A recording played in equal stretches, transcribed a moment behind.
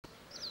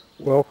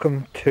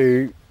Welcome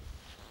to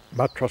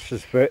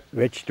Matros's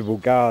vegetable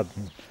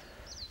garden,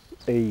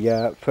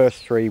 the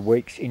first 3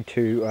 weeks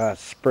into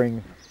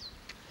spring.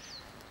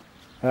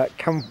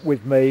 Come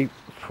with me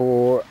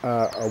for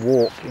a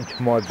walk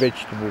into my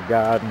vegetable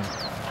garden.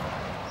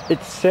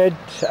 It's said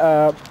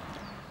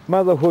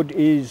motherhood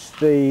is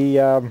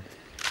the,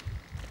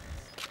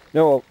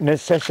 no,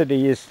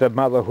 necessity is the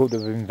motherhood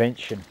of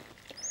invention.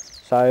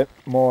 So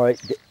my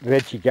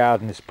veggie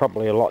garden is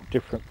probably a lot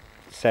different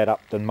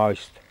setup than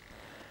most.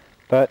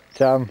 But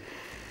I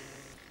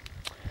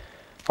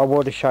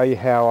want to show you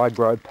how I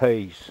grow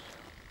peas.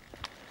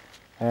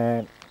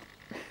 And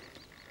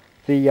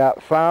the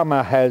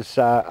farmer has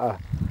a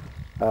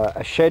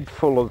shed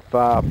full of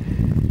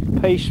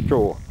pea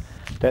straw,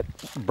 that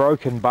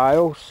broken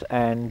bales,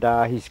 and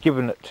he's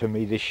given it to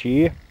me this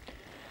year.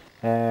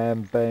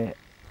 And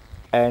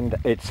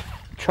it's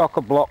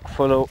chock-a-block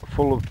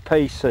full of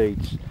pea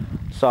seeds.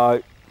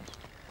 So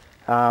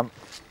I'm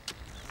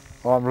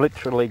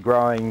literally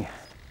growing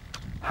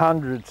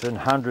hundreds and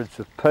hundreds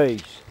of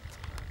peas,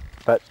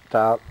 but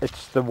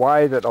it's the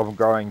way that I'm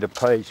growing the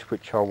peas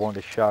which I want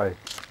to show.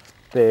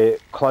 They're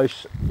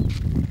close.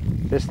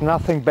 There's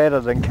nothing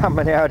better than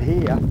coming out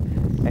here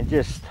and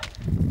just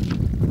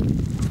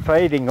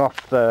feeding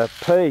off the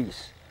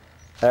peas,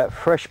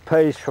 fresh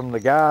peas from the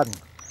garden,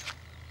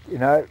 you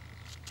know.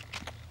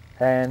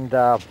 And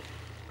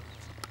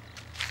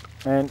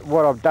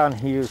what I've done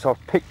here is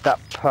I've picked up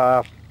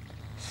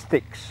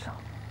sticks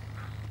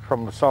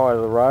from the side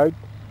of the road,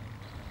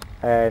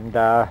 and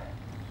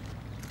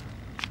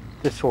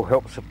this will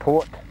help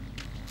support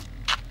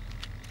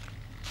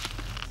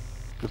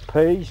the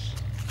peas.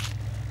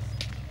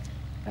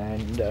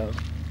 And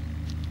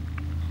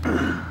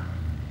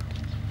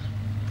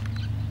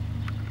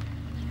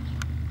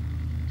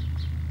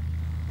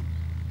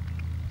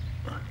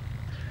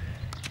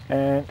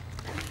and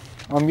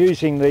I'm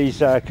using these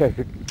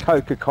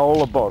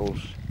Coca-Cola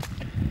bottles,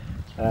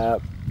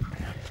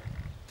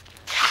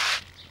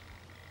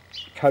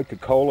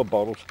 Coca-Cola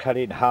bottles cut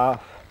in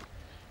half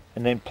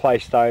and then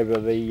placed over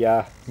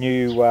the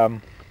new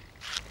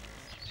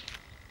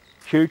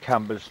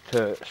cucumbers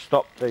to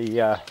stop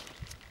the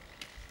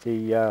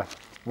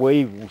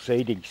wevils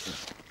eating.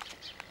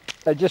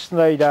 They just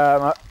need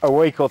a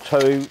week or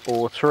 2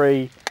 or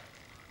 3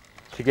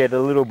 to get a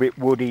little bit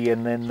woody,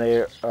 and then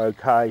they're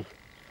okay.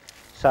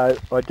 So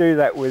I do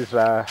that with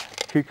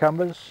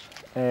cucumbers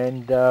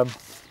and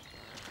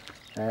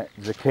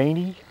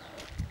zucchini,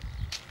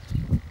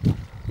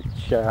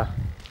 which,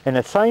 and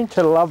it seems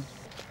to love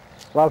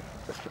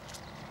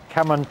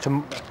coming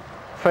to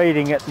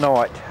feeding at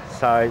night.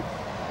 So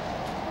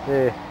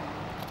yeah,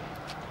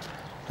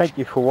 thank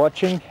you for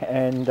watching,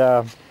 and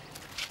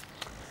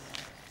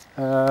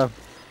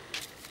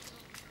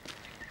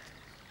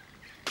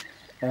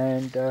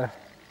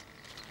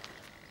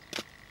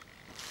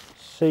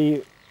see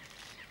you,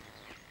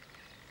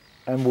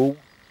 and we'll